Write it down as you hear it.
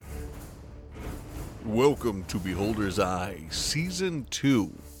Welcome to Beholder's Eye, Season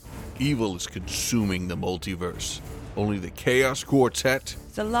 2. Evil is consuming the multiverse. Only the Chaos Quartet,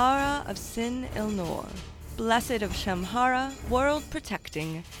 Zalara of Sin Ilnor, Blessed of Shamhara,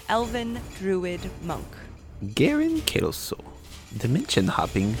 world-protecting, elven druid monk. Garen Kelso,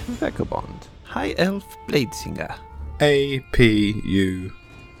 dimension-hopping vagabond, high elf bladesinger. APU,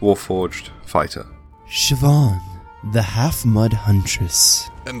 Warforged fighter. Siobhan, the half-mud huntress.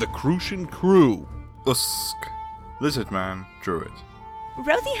 and the Crucian crew. Usk, Lizardman Druid.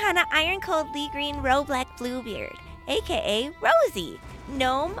 Rosie Hannah Iron Cold Lee Green Roe Black Bluebeard, aka Rosie,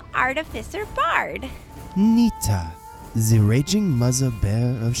 Gnome Artificer Bard. Nita, the raging mother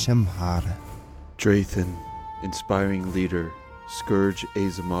bear of Shamhara. Drathan, inspiring leader, Scourge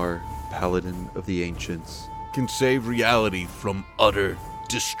Azamar, paladin of the ancients. Can save reality from utter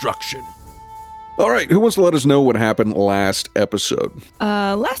destruction. All right, who wants to let us know what happened last episode?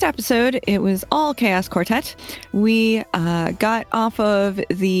 Last episode, it was all Chaos Quartet. We got off of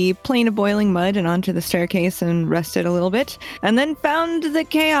the plane of boiling mud and onto the staircase and rested a little bit, and then found the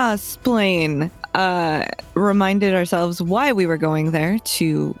Chaos plane. Reminded ourselves why we were going there,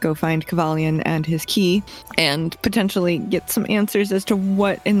 to go find Kavalion and his key and potentially get some answers as to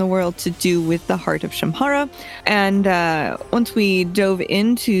what in the world to do with the heart of Shamhara. And once we dove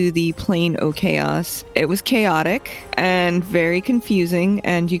into the plane o' chaos, it was chaotic and very confusing,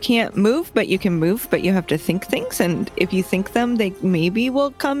 and you can't move, but you can move, but you have to think things, and if you think them, they maybe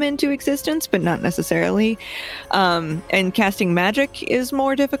will come into existence, but not necessarily. And casting magic is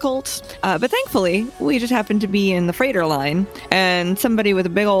more difficult, but thankfully we just happened to be in the freighter line, and somebody with a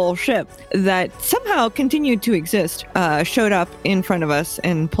big old ship that somehow continued to exist showed up in front of us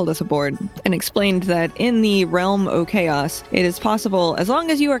and pulled us aboard and explained that in the realm o' chaos, it is possible, as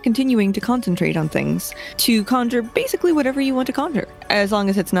long as you are continuing to concentrate on things, to conjure basically whatever you want to conjure, as long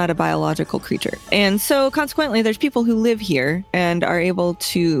as it's not a biological creature. And so consequently, there's people who live here and are able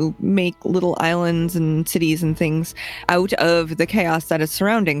to make little islands and cities and things out of the chaos that is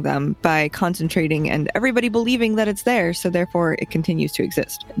surrounding them by concentrating and everybody believing that it's there, so therefore it continues to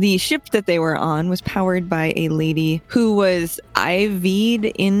exist. The ship that they were on was powered by a lady who was IV'd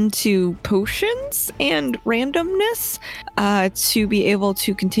into potions and randomness to be able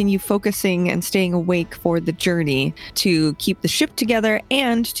to continue focusing and staying awake for the journey, to keep the ship together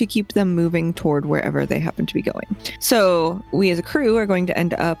and to keep them moving toward wherever they happen to be going. So we as a crew are going to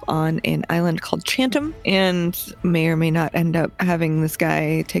end up on an island called Chantum, and may or may not end up having this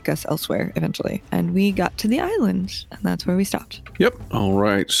guy take us elsewhere eventually. And we got to the island, and that's where we stopped. Yep. All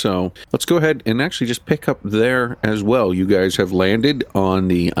right, so let's go ahead and actually just pick up there as well. You guys have landed on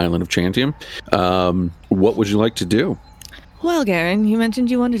the island of Chantium. What would you like to do? Well, Garen, you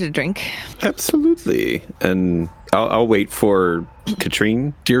mentioned you wanted to drink. Absolutely. And I'll wait for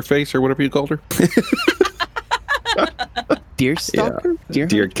Katrine. Deerface or whatever you called her? Deer stalker?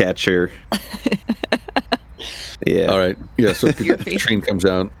 Deer catcher. Yeah. All right. Yeah, so Katrine comes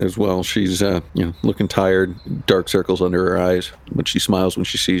out as well. She's looking tired, dark circles under her eyes, but she smiles when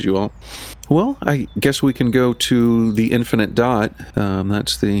she sees you all. Well, I guess we can go to the Infinite Dot.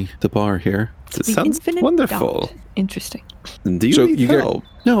 That's the bar here. It The sounds infinite wonderful. dot. Interesting. Do you So need you get- help?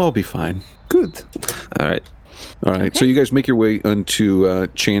 No, I'll be fine. Good. All right. All right, so you guys make your way into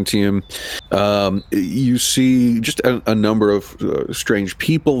Chantium. You see just a number of strange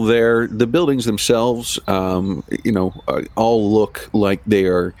people there. The buildings themselves, all look like they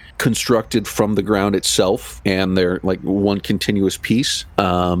are constructed from the ground itself, and they're like one continuous piece.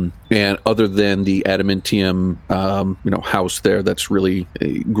 And other than the adamantium, house there that's really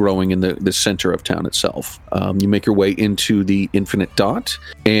growing in the center of town itself. You make your way into the Infinite Dot,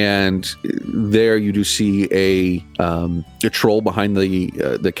 and there you do see a troll behind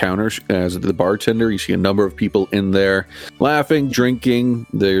the counters as the bartender. You see a number of people in there laughing, drinking.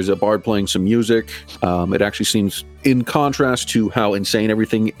 There's a bard playing some music. It actually seems, in contrast to how insane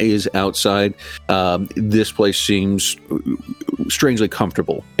everything is outside, this place seems strangely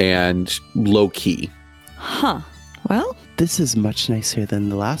comfortable and low-key. Huh. Well, This is much nicer than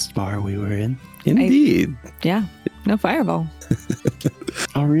the last bar we were in. Indeed. yeah. No fireball.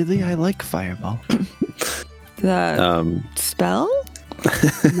 Oh, really? I like Fireball. The spell?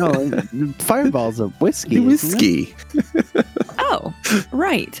 No, Fireball's a whiskey. The isn't it? whiskey. Oh,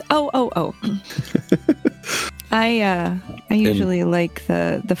 right. Oh. I usually like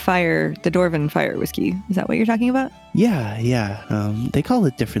the Dwarven fire whiskey. Is that what you're talking about? Yeah. They call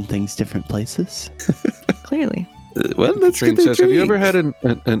it different things, different places. Clearly. Well, let's Train get the says, have you drink. ever had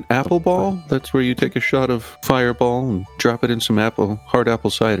an apple ball? That's where you take a shot of fireball and drop it in some hard apple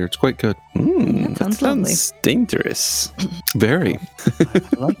cider. It's quite good. That sounds lovely. dangerous. Very. I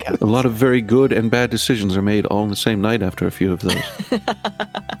like A lot of very good and bad decisions are made all in the same night after a few of those.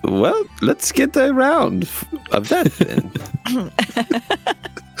 Well, let's get a round of that then.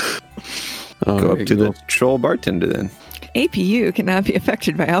 All Go right, up to the well, troll bartender then. APU cannot be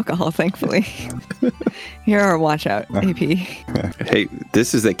affected by alcohol, thankfully. Here are watch out, AP. Hey,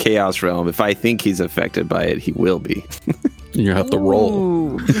 this is the chaos realm. If I think he's affected by it, he will be. you have to roll.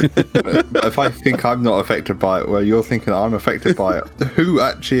 Ooh. If I think I'm not affected by it, well, you're thinking I'm affected by it. Who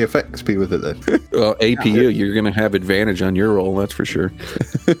actually affects me with it then? Well, APU, you're going to have advantage on your roll, that's for sure.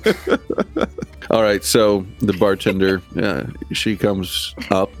 All right, so the bartender, she comes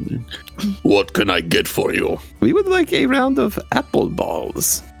up. What can I get for you? We would like a round of apple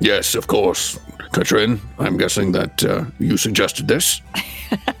balls. Yes, of course. Katrin, I'm guessing that you suggested this?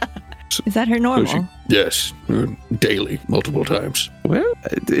 Is that her normal? Yes, daily, multiple times. Well,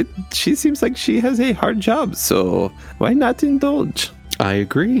 she seems like she has a hard job, so why not indulge? I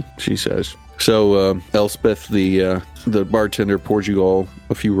agree, she says. So Elspeth, the bartender, pours you all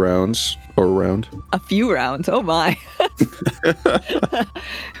a few rounds, or a round. A few rounds. Oh my.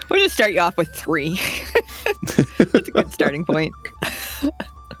 We'll just start you off with 3. That's a good starting point.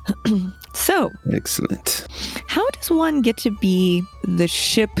 So, Excellent. how does one get to be the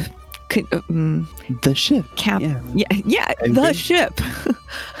ship The ship. cap? Yeah. Yeah, the ship.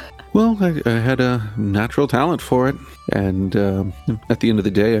 Well, I had a natural talent for it, and at the end of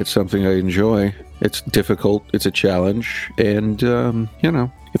the day, it's something I enjoy. It's difficult, it's a challenge, and,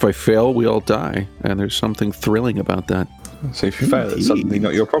 if I fail, we all die, and there's something thrilling about that. So if you fail, it's suddenly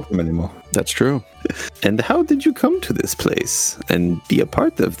not your problem anymore. That's true. And how did you come to this place and be a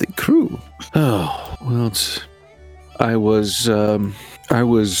part of the crew? Oh, well, I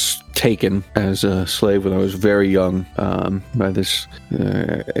was taken as a slave when I was very young by this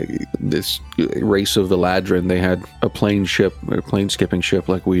race of the Ladrin. They had a plane skipping ship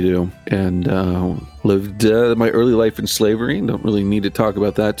like we do, and lived my early life in slavery. Don't really need to talk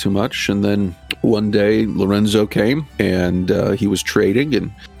about that too much. And then one day Lorenzo came, and he was trading,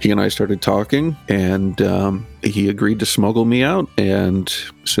 and he and I started talking, and he agreed to smuggle me out, and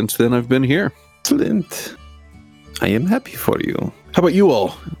since then I've been here. Excellent. I am happy for you. How about you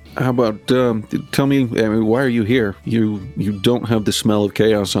all? How about tell me, why are you here? You don't have the smell of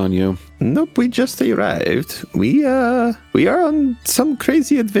chaos on you. Nope, we just arrived. We are on some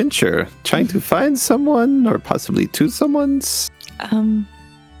crazy adventure, trying to find someone, or possibly 2 someones.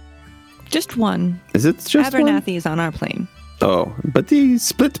 Just one. Is it just one? Abernathy is on our plane. Oh, but he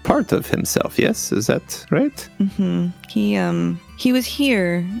split part of himself, yes? Is that right? Mm-hmm. He was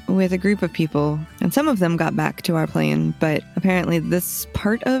here with a group of people, and some of them got back to our plane, but apparently this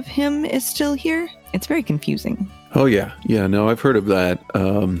part of him is still here. It's very confusing. Oh yeah, no, I've heard of that.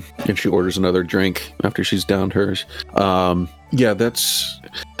 And she orders another drink after she's downed hers. That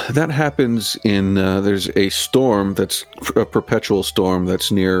happens in. There's a storm that's a perpetual storm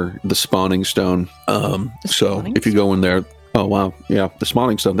that's near the Spawning Stone. If you go in there. Oh wow, yeah, the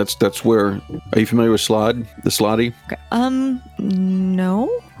Spawning Stone. That's where. Are you familiar with Slod? The Slotty? Okay. No.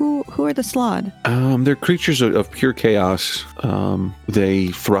 Who are the Slod? They're creatures of pure chaos. They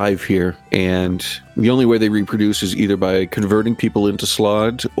thrive here, and the only way they reproduce is either by converting people into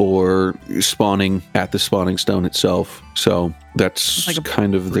Slod or spawning at the Spawning Stone itself. So that's like a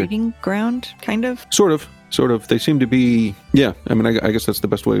kind of the breeding ground, kind of. Sort of. They seem to be, yeah. I mean, I guess that's the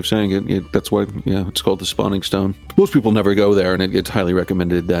best way of saying it. That's why, it's called the Spawning Stone. Most people never go there, and it's highly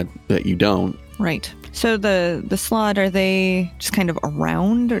recommended that you don't. Right. So the Slod, are they just kind of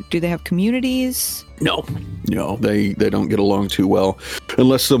around, or do they have communities? No, they don't get along too well,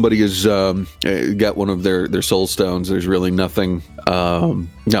 unless somebody has got one of their soul stones. There's really nothing. No,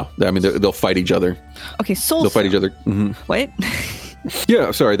 I mean they'll fight each other. Okay, soul. They'll fight each other. Mm-hmm. What? Yeah,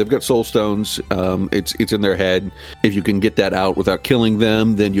 sorry, they've got soul stones. It's in their head. If you can get that out without killing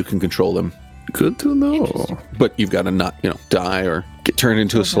them, then you can control them. Good to know. But you've got to not, die or get turned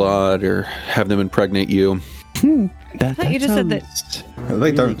into a Slod or have them impregnate you. I thought you just said that.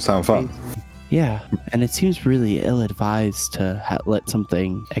 They don't sound fun. Yeah, and it seems really ill-advised to let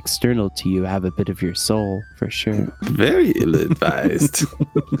something external to you have a bit of your soul, for sure. Very ill-advised.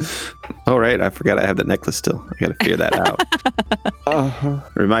 All right, I forgot I have the necklace still. I gotta figure that out.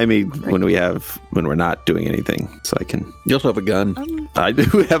 Remind me when we're not doing anything, so I can. You also have a gun. I do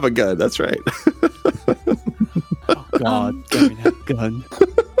have a gun. That's right. Oh God, Garen had a gun.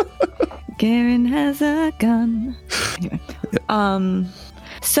 Garen has a gun. Anyway,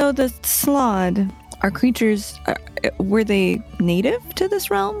 so the Slod, Our creatures, were they native to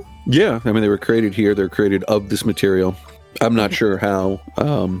this realm? Yeah, I mean, they were created here. They're created of this material. I'm not sure how,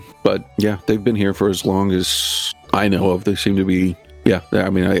 but yeah, they've been here for as long as I know of. They seem to be. Yeah, I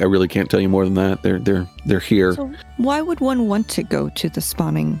mean, I really can't tell you more than that. They're here. So why would one want to go to the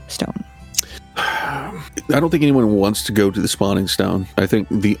spawning stone? I don't think anyone wants to go to the spawning stone. I think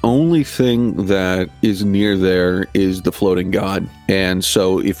the only thing that is near there is the floating god. And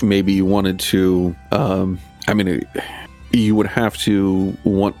so if maybe you wanted to, you would have to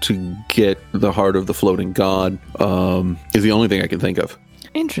want to get the heart of the floating god, is the only thing I can think of.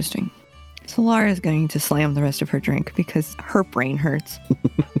 Interesting. So Lara is going to slam the rest of her drink because her brain hurts.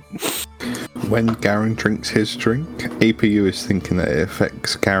 When Garen drinks his drink, APU is thinking that it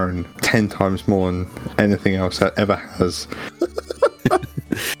affects Garen 10 times more than anything else that ever has.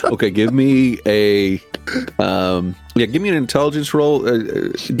 Okay, give me an intelligence roll.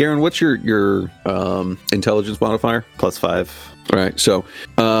 Garen, what's your intelligence modifier? +5. All right, so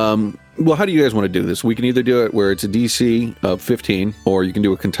well, how do you guys want to do this? We can either do it where it's a DC of 15, or you can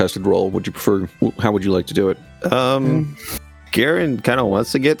do a contested roll. Would you prefer? How would you like to do it? Garen kind of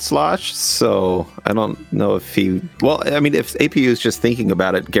wants to get sloshed, so I don't know if he... Well, I mean, if APU is just thinking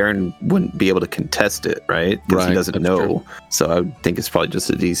about it, Garen wouldn't be able to contest it, right? Because he doesn't know. True. So I would think it's probably just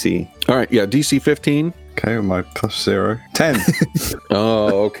a DC. All right, yeah, DC 15. Okay, my +0. 10.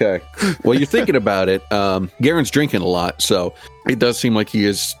 Oh, okay. Well, you're thinking about it. Garen's drinking a lot, so it does seem like he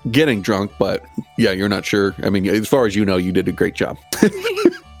is getting drunk, but yeah, you're not sure. I mean, as far as you know, you did a great job.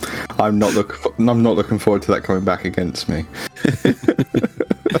 I'm not looking forward to that coming back against me.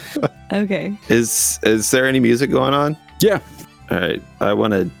 Okay. Is there any music going on? Yeah. All right. I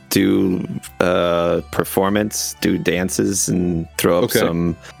want to do performance, do dances, and throw up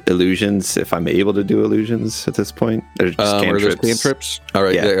some illusions if I'm able to do illusions at this point. There's just cantrips. Are those cantrips? All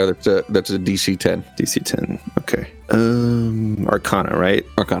right. Yeah, that's a DC 10. DC 10. Okay. Arcana, right?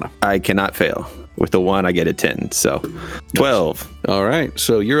 Arcana. I cannot fail. With the 1, I get a 10. So 12. All right.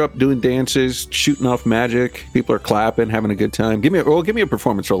 So you're up doing dances, shooting off magic. People are clapping, having a good time. Give me a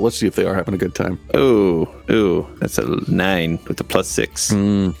performance roll. Let's see if they are having a good time. Ooh, that's a 9 with a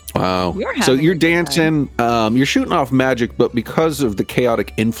 +6. Wow. So you're dancing, you're shooting off magic, but because of the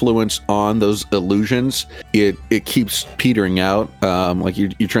chaotic influence on those illusions, it keeps petering out. Like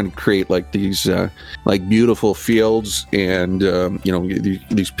you're trying to create like these like beautiful fields and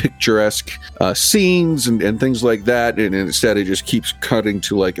these picturesque scenes and things like that, and instead it just keeps cutting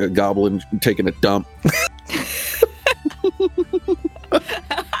to like a goblin taking a dump.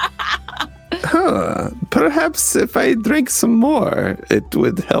 Perhaps if I drink some more, it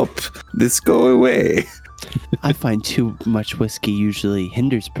would help this go away. I find too much whiskey usually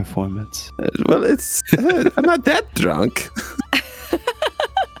hinders performance. Well, it's I'm not that drunk.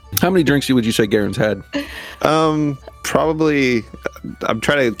 How many drinks would you say Garen's had? Probably. I'm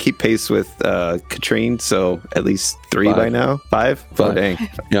trying to keep pace with Katrine, so at least 3 by now. 5? Oh, dang.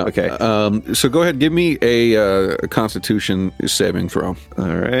 Yeah. Okay. So go ahead, give me a Constitution saving throw.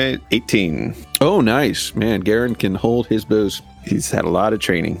 All right. 18. Oh, nice, man. Garen can hold his booze. He's had a lot of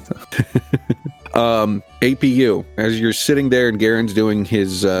training. APU, as you're sitting there and Garen's doing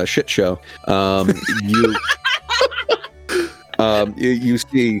his shit show, you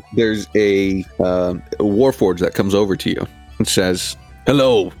see there's a Warforged that comes over to you and says,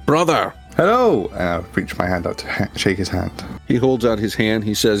 "Hello, brother." Hello. I reach my hand out to shake his hand. He holds out his hand.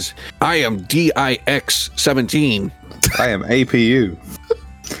 He says, "I am DIX-17. I am APU.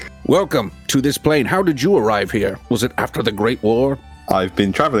 Welcome to this plane. How did you arrive here? Was it after the Great War?" I've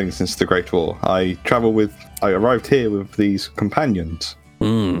been traveling since the Great War. I arrived here with these companions.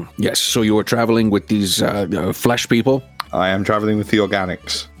 Yes, so you were traveling with these flesh people? I am traveling with the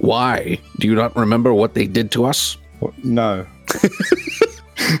organics. Why? Do you not remember what they did to us? No.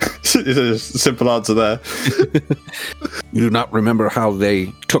 It's a simple answer there. You do not remember how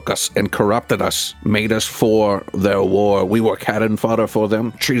they took us and corrupted us, made us for their war. We were cannon fodder for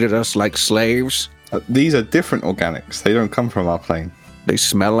them, treated us like slaves. These are different organics. They don't come from our plane. They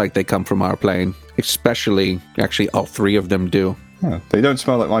smell like they come from our plane. Actually, all 3 of them do. They don't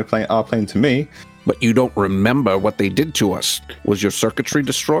smell like our plane to me. But you don't remember what they did to us. Was your circuitry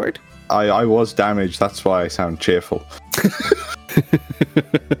destroyed? I was damaged. That's why I sound cheerful.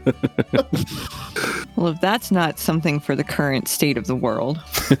 Well, if that's not something for the current state of the world.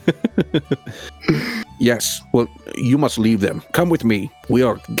 Yes. Well, you must leave them. Come with me. We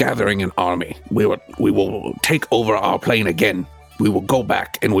are gathering an army. We will take over our plane again. We will go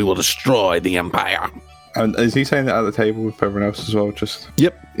back and we will destroy the Empire. And is he saying that at the table with everyone else as well?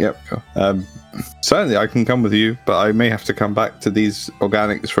 Yep. Cool. Certainly, I can come with you, but I may have to come back to these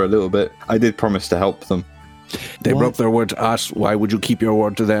organics for a little bit. I did promise to help them. They broke their word to us. Why would you keep your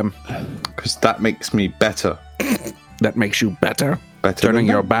word to them? Because that makes me better. That makes you better? Better Turning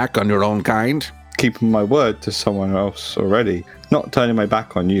than your them. back on your own kind? Keeping my word to someone else already. Not turning my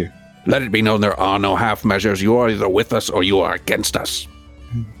back on you. Let it be known there are no half measures. You are either with us or you are against us.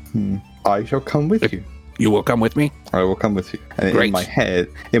 I shall come with you. You will come with me? I will come with you. And Great.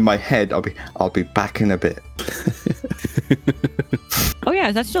 in my head, I'll be back in a bit. Oh yeah,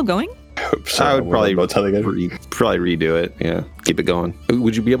 is that still going? Hope so. I would probably not telling anyone. probably redo it. Yeah, keep it going.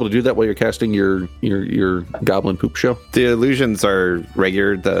 Would you be able to do that while you're casting your goblin poop show? The illusions are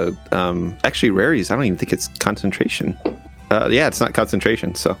regular. The actually raries. I don't even think it's concentration. Yeah, it's not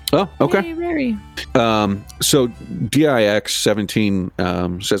concentration. So Oh, okay. Yay, Rary. So DIX 17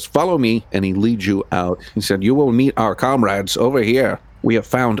 says, "Follow me," and he leads you out. He said, "You will meet our comrades over here. We have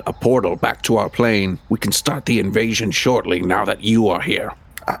found a portal back to our plane. We can start the invasion shortly now that you are here."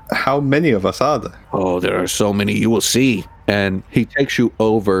 How many of us are there? Oh, there are so many. You will see. And he takes you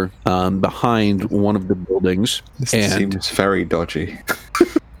over behind one of the buildings, This and seems very dodgy.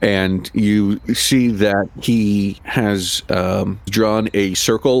 and you see that he has drawn a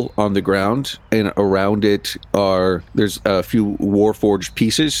circle on the ground, and around it there's a few warforged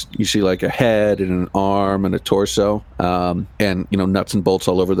pieces. You see like a head and an arm and a torso, and nuts and bolts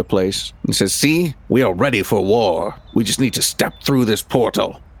all over the place. He says, "See, we are ready for war. We just need to step through this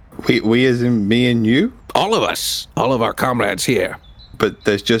portal. We as in me and you? All of us, all of our comrades here." But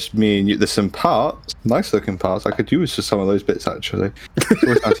there's just me and you. There's some parts, nice looking parts. I could use for some of those bits actually. It's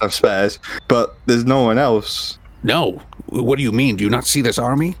always nice to have spares. But there's no one else. No, what do you mean? Do you not see this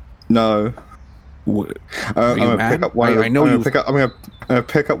army? No. Are I'm you gonna mad? pick up one. I know I'm gonna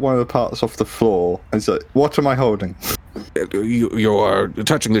pick up one of the parts off the floor and say, "What am I holding?" You are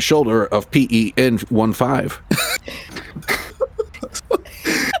touching the shoulder of PEN 15.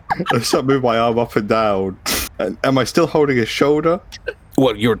 I start moving my arm up and down. And am I still holding his shoulder?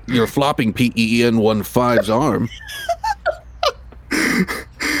 What, you're flopping PEN 15's arm?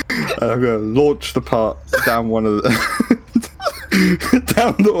 And I'm going to launch the part down one of the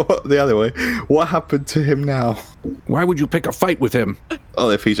down the other way. What happened to him now? Why would you pick a fight with him? Oh,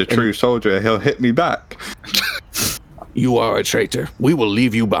 if he's a true soldier, he'll hit me back. You are a traitor. We will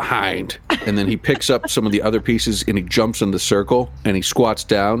leave you behind. And then he picks up some of the other pieces and he jumps in the circle and he squats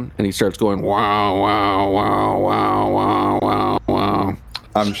down and he starts going, wow, wow, wow, wow, wow, wow, wow.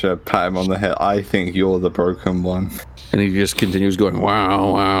 I'm just going to pat him on the head. I think you're the broken one. And he just continues going,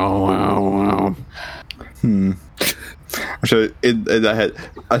 wow, wow, wow, wow. So in the head,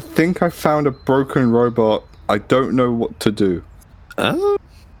 I think I found a broken robot. I don't know what to do.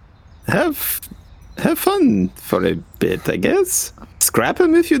 Have fun for a bit, I guess. Scrap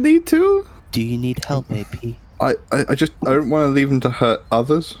him if you need to. Do you need help, AP? I don't want to leave him to hurt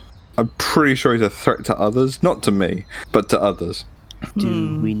others. I'm pretty sure he's a threat to others, not to me, but to others.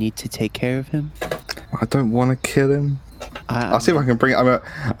 Do we need to take care of him? I don't want to kill him. I'll see if I can bring. I'm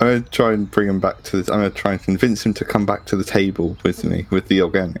gonna try and bring him back to this. I'm gonna try and convince him to come back to the table with me with the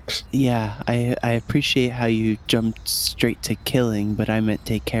organics. Yeah, I appreciate how you jumped straight to killing, but I meant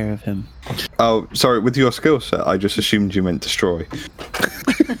take care of him. Oh, sorry. With your skill set, I just assumed you meant destroy.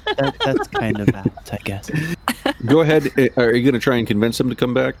 That's kind of apt, I guess. Go ahead. Are you going to try and convince him to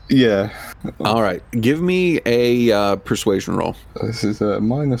come back? Yeah. All right. Give me a persuasion roll. This is a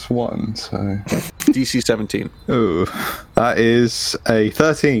 -1, so. DC 17. Oh, that is a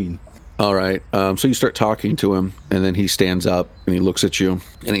 13. All right. So you start talking to him, and then he stands up and he looks at you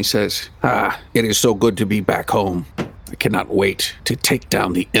and he says, it is so good to be back home. I cannot wait to take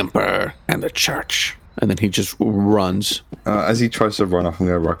down the Emperor and the Church. And then he just runs. As he tries to run off, I'm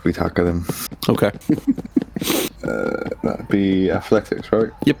going to rugby tackle him. Okay. That'd be athletics, right?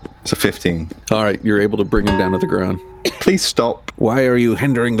 Yep. It's a 15. All right. You're able to bring him down to the ground. Please stop. Why are you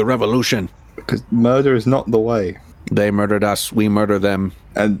hindering the revolution? Because murder is not the way. They murdered us. We murder them.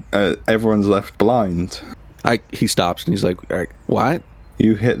 And everyone's left blind. He stops and he's like, what?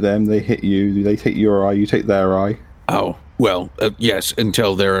 You hit them, they hit you. They take your eye, you take their eye. Oh, well, yes,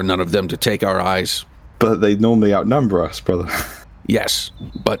 until there are none of them to take our eyes. But they normally outnumber us, brother. Yes,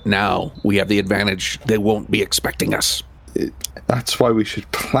 but now we have the advantage. They won't be expecting us. That's why we should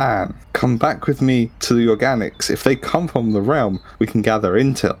plan. Come back with me to the organics. If they come from the realm, we can gather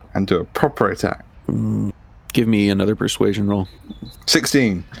intel and do a proper attack. Give me another persuasion roll.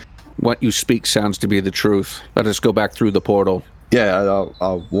 16. What you speak sounds to be the truth. Let us go back through the portal. Yeah,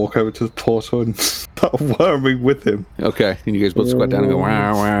 I'll walk over to the portal and start worming with him. Okay, and you guys both squat down and go,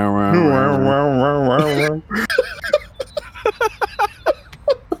 wow, wow, wow, wow.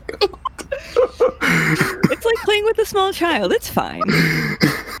 It's like playing with a small child. It's fine.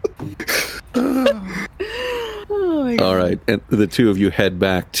 Oh my God. All right, and the two of you head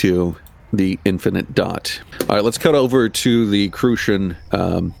back to the Infinite Dot. All right, let's cut over to the Crucian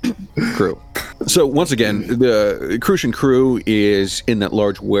crew. So once again, the Crucian crew is in that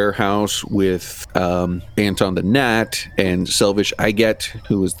large warehouse with Anton the Gnat and Selvish Iget,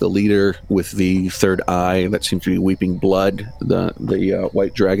 who is the leader with the third eye that seems to be weeping blood, the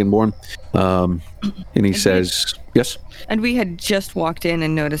white dragonborn. And he says, yes? And we had just walked in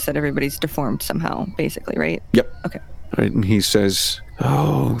and noticed that everybody's deformed somehow, basically, right? Yep. Okay. All right, and he says,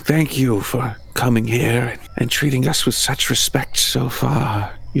 oh, thank you for coming here and treating us with such respect so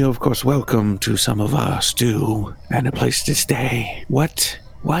far. You're, of course, welcome to some of our stew and a place to stay. What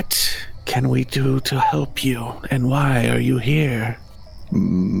can we do to help you, and why are you here?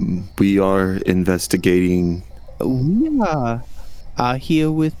 We are investigating. We are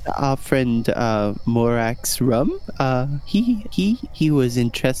here with our friend Morax Rum. He was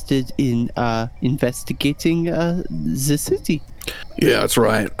interested in investigating the city. Yeah, that's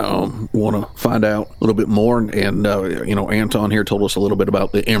right. Want to find out a little bit more, and Anton here told us a little bit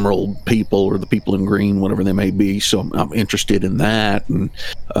about the Emerald people, or the people in green, whatever they may be. So I'm interested in that, and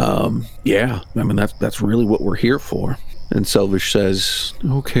yeah, I mean that's really what we're here for. And Selvish says,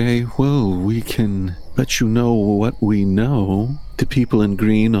 okay, well, we can let you know what we know. The people in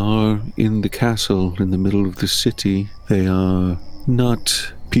green are in the castle in the middle of the city. They are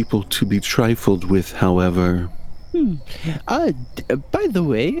not people to be trifled with, however. By the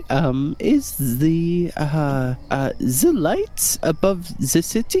way, is the lights above the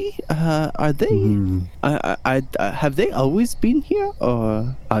city? Are they? Have they always been here,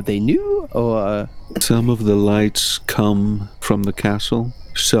 or are they new, or? Some of the lights come from the castle.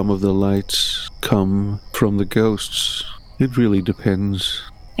 Some of the lights come from the ghosts. It really depends.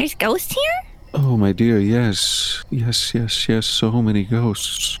 There's ghosts here? Oh, my dear, yes. Yes, so many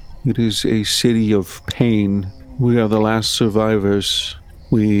ghosts. It is a city of pain. We are the last survivors.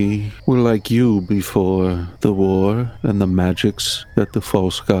 We were like you before the war and the magics that the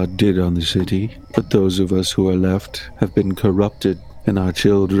false god did on the city. But those of us who are left have been corrupted, and our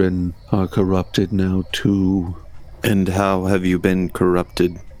children are corrupted now too. And how have you been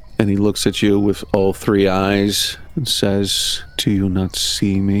corrupted? And he looks at you with all three eyes and says, do you not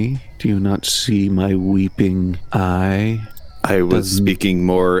see me? Do you not see my weeping eye? I was speaking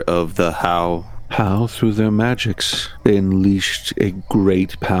more of the how. How? Through their magics. They unleashed a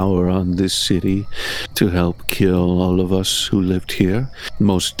great power on this city to help kill all of us who lived here.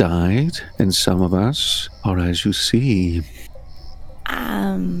 Most died, and some of us are as you see.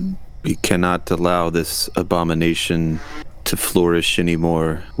 We cannot allow this abomination to flourish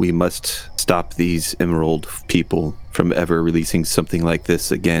anymore. We must stop these Emerald people from ever releasing something like this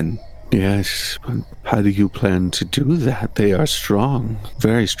again. Yes, but how do you plan to do that? They are strong,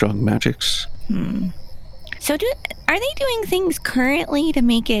 very strong magics. So are they doing things currently to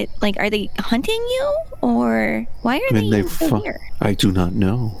make it, like, are they hunting you? Or why are they still here? I do not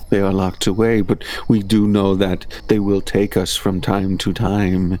know. They are locked away, but we do know that they will take us from time to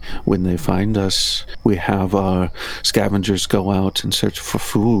time when they find us. We have our scavengers go out and search for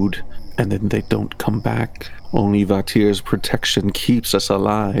food, and then they don't come back. Only Vatir's protection keeps us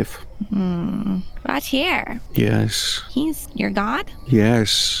alive. Vatir? Yes. He's your god?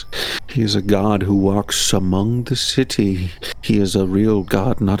 Yes. He is a god who walks among the city. He is a real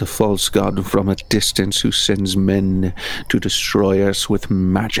god, not a false god from a distance who sends men to destroy us with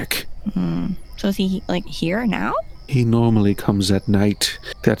magic. So is he, like, here now? He normally comes at night.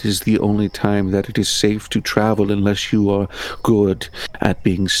 That is the only time that it is safe to travel unless you are good at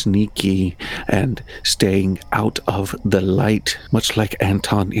being sneaky and staying out of the light, much like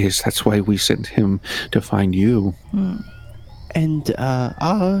Anton is. That's why we sent him to find you. And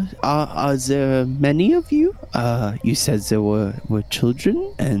are there many of you? You said there were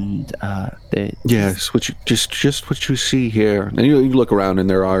children, and yes, what you just what you see here. And you look around, and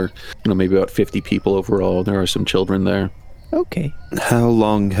there are maybe about 50 people overall. There are some children there. Okay. How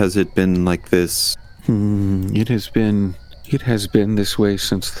long has it been like this? It has been this way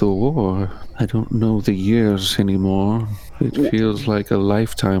since the war. I don't know the years anymore. It feels like a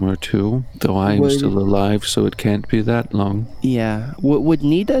lifetime or two, though I'm still alive, so it can't be that long. Yeah. Would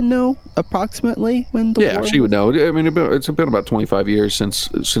Nita know approximately when the war? Yeah, she would know. I mean, it's been about 25 years since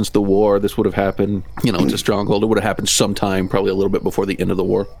the war. This would have happened, it's a stronghold. It would have happened sometime, probably a little bit before the end of the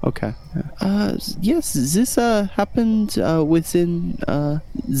war. Okay. Yes, this happened within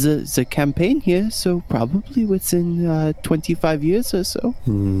the campaign here, so probably within 25 years or so.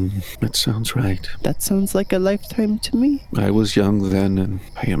 That sounds right. That sounds like a lifetime to me. I was young then, and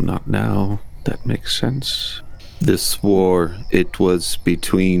I am not now. That makes sense. This war, it was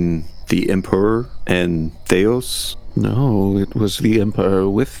between the Emperor and Theos? No, it was the Emperor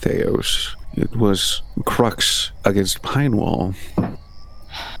with Theos. It was Crux against Pinewall.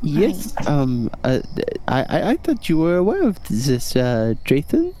 Yes. I thought you were aware of this,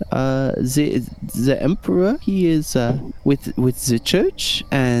 Drayton. The Emperor, he is with the church,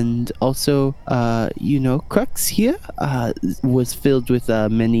 and also Crux here was filled with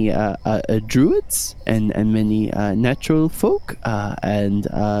many druids and many natural folk, and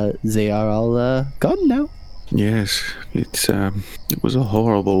they are all gone now. Yes, it was a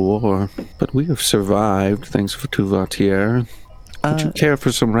horrible war, but we have survived thanks to Vatier. Would you care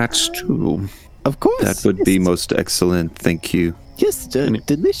for some rat stew? Of course. That would be most excellent, thank you. Yes,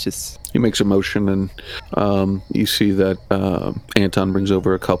 delicious. He makes a motion, and you see that Anton brings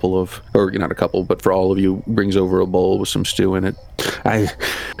over not a couple, but for all of you, brings over a bowl with some stew in it.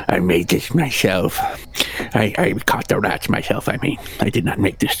 I made this myself. I caught the rats myself. I mean, I did not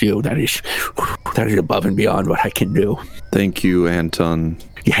make the stew. That is above and beyond what I can do. Thank you, Anton.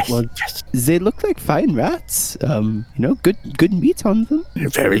 Yes. Well, they look like fine rats. Good meat on them.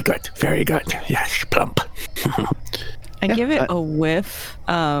 Very good. Very good. Yes, plump. I give it a whiff.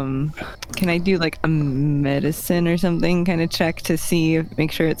 Can I do like a medicine or something kind of check to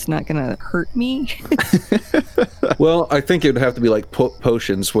make sure it's not gonna hurt me? Well, I think it would have to be like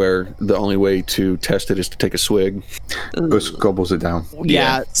potions, where the only way to test it is to take a swig. Just gobbles it down.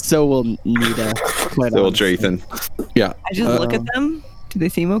 Yeah. So we'll need a. Little Drayton. Yeah. I just look at them. Do they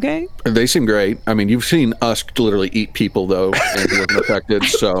seem okay? They seem great. I mean, you've seen us literally eat people, though, and he wasn't affected,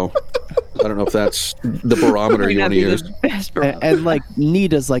 so I don't know if that's the barometer you want to use. And like,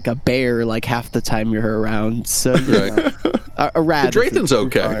 Nita's like a bear, like half the time you're around, so a rat. Drayton's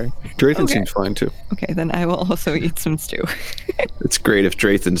okay. Drayton seems fine, too. Okay, then I will also eat some stew. It's great if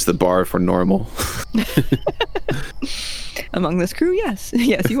Drayton's the bar for normal. Among this crew, yes.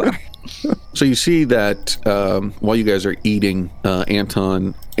 Yes, you are. So you see that while you guys are eating,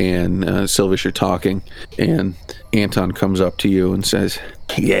 Anton and Sylvish are talking, and Anton comes up to you and says,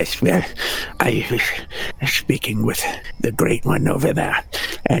 Yes, well, I was speaking with the great one over there,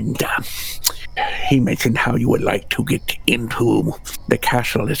 and he mentioned how you would like to get into the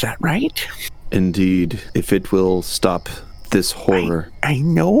castle. Is that right? Indeed, if it will stop this horror. I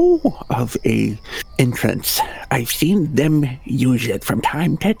know of a entrance. I've seen them use it from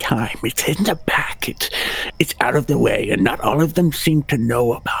time to time. It's in the back. It's out of the way, and not all of them seem to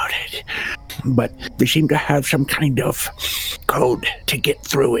know about it. But they seem to have some kind of code to get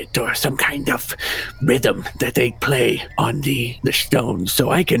through it, or some kind of rhythm that they play on the stones. So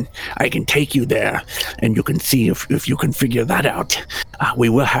I can take you there, and you can see if you can figure that out. We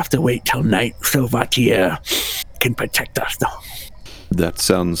will have to wait till night so Vatier can protect us, though. That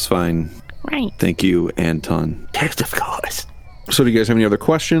sounds fine. Right. Thank you, Anton. Yes, of course. So do you guys have any other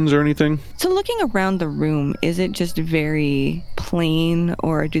questions or anything? So looking around the room, is it just very plain,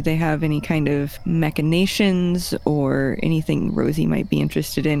 or do they have any kind of machinations or anything Rosie might be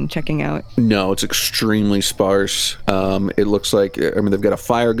interested in checking out? No, it's extremely sparse. It looks like, they've got a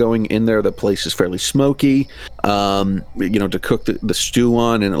fire going in there. The place is fairly smoky, to cook the stew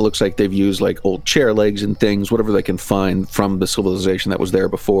on, and it looks like they've used like old chair legs and things, whatever they can find from the civilization that was there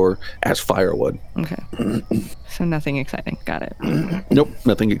before, as firewood. Okay. So nothing exciting. Got it. Nope,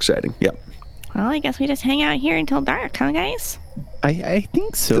 nothing exciting. Yep. Well, I guess we just hang out here until dark, huh, guys? I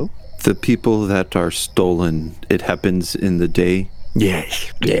think so. The people that are stolen, it happens in the day?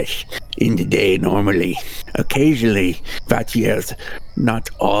 Yes. In the day, normally. Occasionally, Vatier's not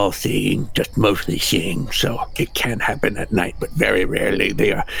all seeing, just mostly seeing, so it can happen at night, but very rarely.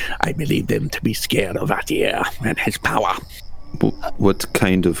 I believe them to be scared of Vatier and his power. What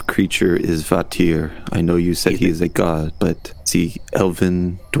kind of creature is Vatier? I know you said he is a god, but is he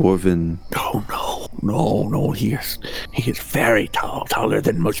elven, dwarven? No, he is very tall, taller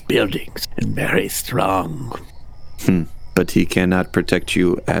than most buildings, and very strong. But he cannot protect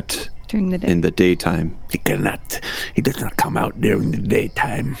you during the day. In the daytime. He does not come out during the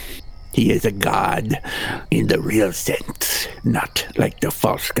daytime. He is a god in the real sense. Not like the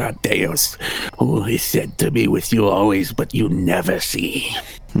false god Deus, who is said to be with you always, but you never see.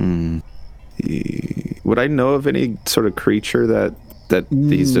 Would I know of any sort of creature that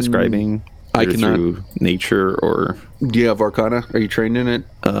he's describing? I cannot. Through nature or... Do you have Arcana? Are you trained in it?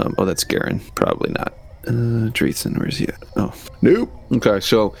 That's Garen. Probably not. Dreesen, where's he at? Oh, nope. Okay,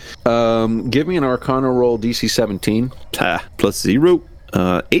 so give me an Arcana roll, DC 17. +0.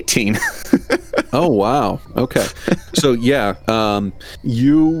 18. Oh, wow. Okay. So, yeah,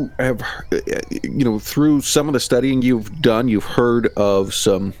 you have, through some of the studying you've done, you've heard of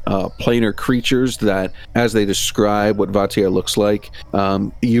some planar creatures that, as they describe what Vatir looks like,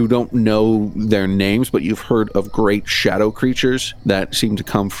 you don't know their names, but you've heard of great shadow creatures that seem to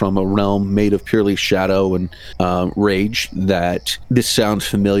come from a realm made of purely shadow and rage that this sounds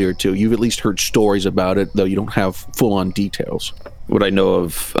familiar to. You've at least heard stories about it, though you don't have full-on details. Would I know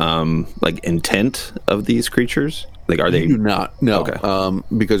of intent of these creatures? Like, are they? You do not. No. Okay.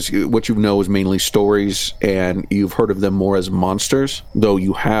 Because what you know is mainly stories, and you've heard of them more as monsters. Though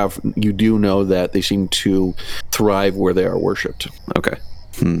you do know that they seem to thrive where they are worshipped. Okay.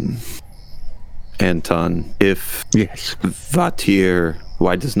 Anton, if Vatir,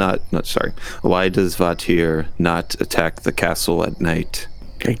 why does Vatir not attack the castle at night?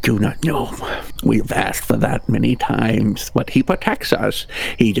 I do not know. We've asked for that many times, but he protects us.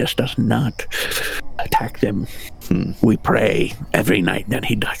 He just does not attack them. We pray every night that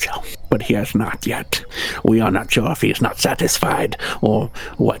he does so, but he has not yet. We are not sure if he is not satisfied or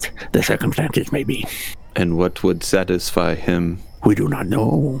what the circumstances may be. And what would satisfy him? We do not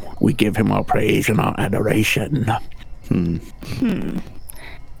know. We give him our praise and our adoration.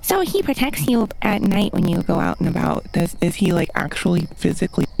 So he protects you at night when you go out and about. Is he actually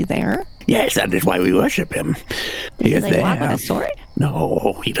physically there? Yes, that is why we worship him. He is there. Walk with a sword?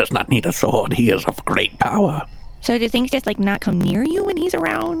 No, he does not need a sword. He is of great power. So do things just not come near you when he's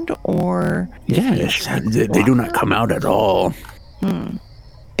around, or? Yes, they do not come out at all.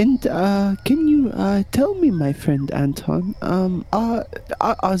 And can you tell me, my friend Anton, are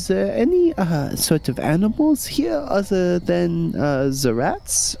there any sort of animals here other than the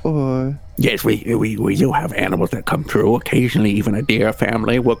rats, or? Yes, we do have animals that come through. Occasionally, even a deer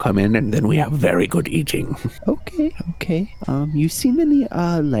family will come in, and then we have very good eating. Okay. You seen any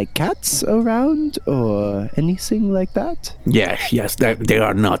cats around or anything like that? Yes, they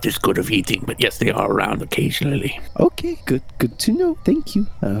are not as good of eating, but yes, they are around occasionally. Okay, good to know. Thank you.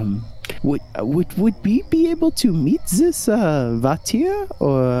 Would we be able to meet this Vatir,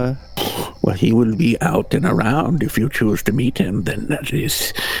 or? Well, he will be out and around. If you choose to meet him, then that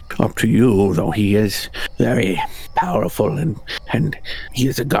is up to you, though he is very powerful and he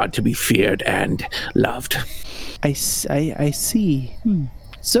is a god to be feared and loved. I see.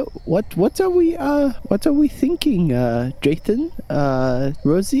 So what are we thinking, Drayton?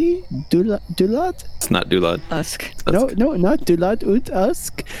 Rosie? Dulad? It's not Dulad. Usk. No, not Dulad.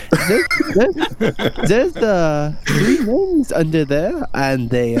 Usk. There's 3 names under there, and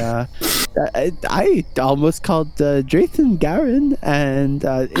they I almost called Drayton Garen, and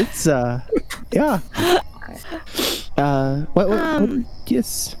it's yeah. What?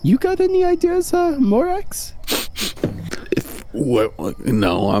 Yes. You got any ideas, Morax? Well,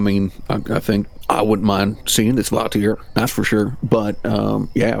 no, I mean, I think I wouldn't mind seeing this Vatir, that's for sure. But,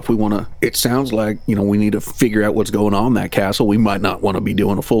 if we want to, it sounds like, we need to figure out what's going on in that castle. We might not want to be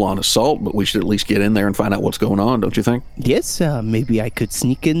doing a full-on assault, but we should at least get in there and find out what's going on, don't you think? Yes, maybe I could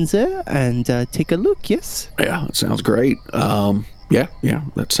sneak in there and take a look, yes? Yeah, it sounds great. Yeah,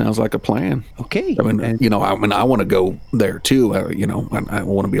 that sounds like a plan. Okay. I mean, I want to go there too. I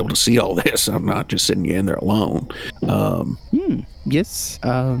want to be able to see all this. I'm not just sitting in there alone. Yes.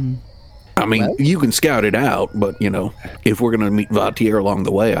 You can scout it out, but if we're gonna meet Vatir along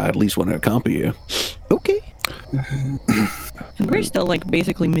the way, I at least want to accompany you. Okay. And we're still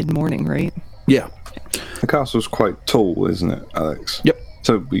basically mid-morning, right? Yeah. The castle's quite tall, isn't it, Alex? Yep.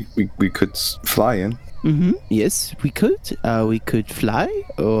 So we could fly in. Mm-hmm. Yes, we could. We could fly,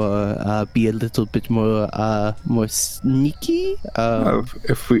 or be a little bit more sneaky.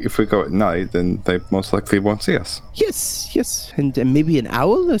 If we go at night, then they most likely won't see us. Yes, and maybe an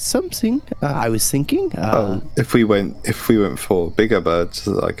owl or something. I was thinking. If we went for bigger birds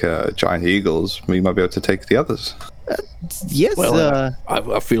like giant eagles, we might be able to take the others. Yes. Well,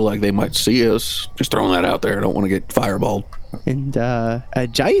 I feel like they might see us. Just throwing that out there. I don't want to get fireballed. And a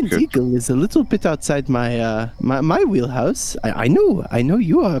giant eagle is a little bit outside my my wheelhouse. I know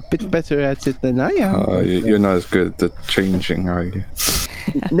you are a bit better at it than I am. You're not as good at changing, are you?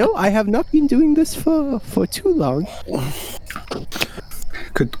 No, I have not been doing this for too long.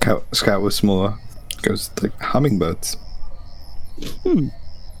 Could scout with smaller goes like hummingbirds.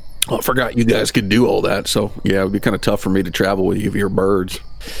 Well, I forgot you guys could do all that, so yeah, it would be kind of tough for me to travel with you if you're birds.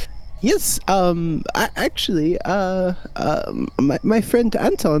 Yes, actually, my friend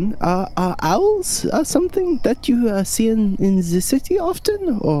Anton, are owls something that you see in the city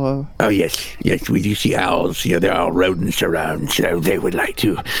often, or? Oh, yes, we do see owls. Yeah, there are rodents around, so they would like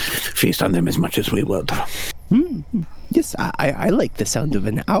to feast on them as much as we would. Yes, I like the sound of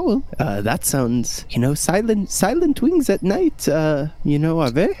an owl. That sounds, silent wings at night, are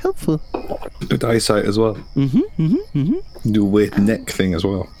very helpful. Good eyesight as well. Do a weird neck thing as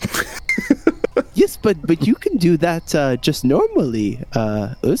well. Yes, but you can do that just normally,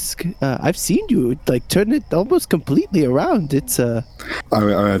 Usk. I've seen you turn it almost completely around. It's I'm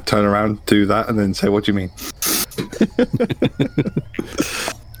gonna turn around, do that, and then say, "What do you mean?"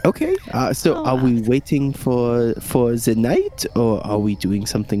 Okay, so are we waiting for the night, or are we doing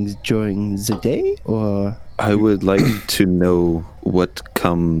something during the day, or? I would like to know what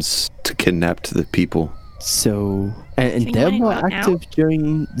comes to kidnap the people. So, and they're more active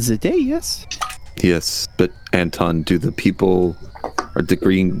during the day, yes? Yes, but Anton, do the people, or the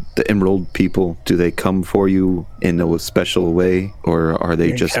Emerald people, do they come for you in a special way, or are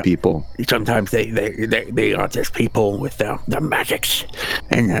they just people? Sometimes they are just people with their magics,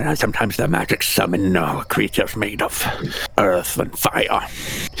 and sometimes the magics summon creatures made of earth and fire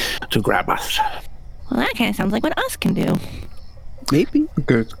to grab us. Well, that kind of sounds like what us can do. Maybe.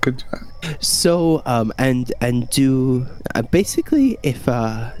 Good. So, and do basically if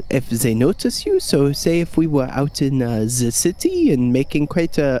they notice you, so say if we were out in the city and making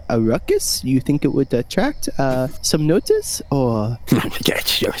quite a ruckus, you think it would attract some notice, or?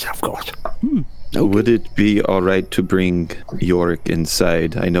 Yes, of course. Okay. Would it be all right to bring Yorick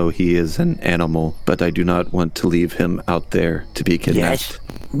inside? I know he is an animal, but I do not want to leave him out there to be kidnapped.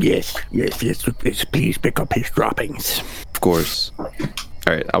 Yes. Please pick up his droppings. Of course. All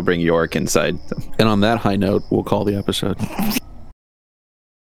right, I'll bring Yorick inside. And on that high note, we'll call the episode.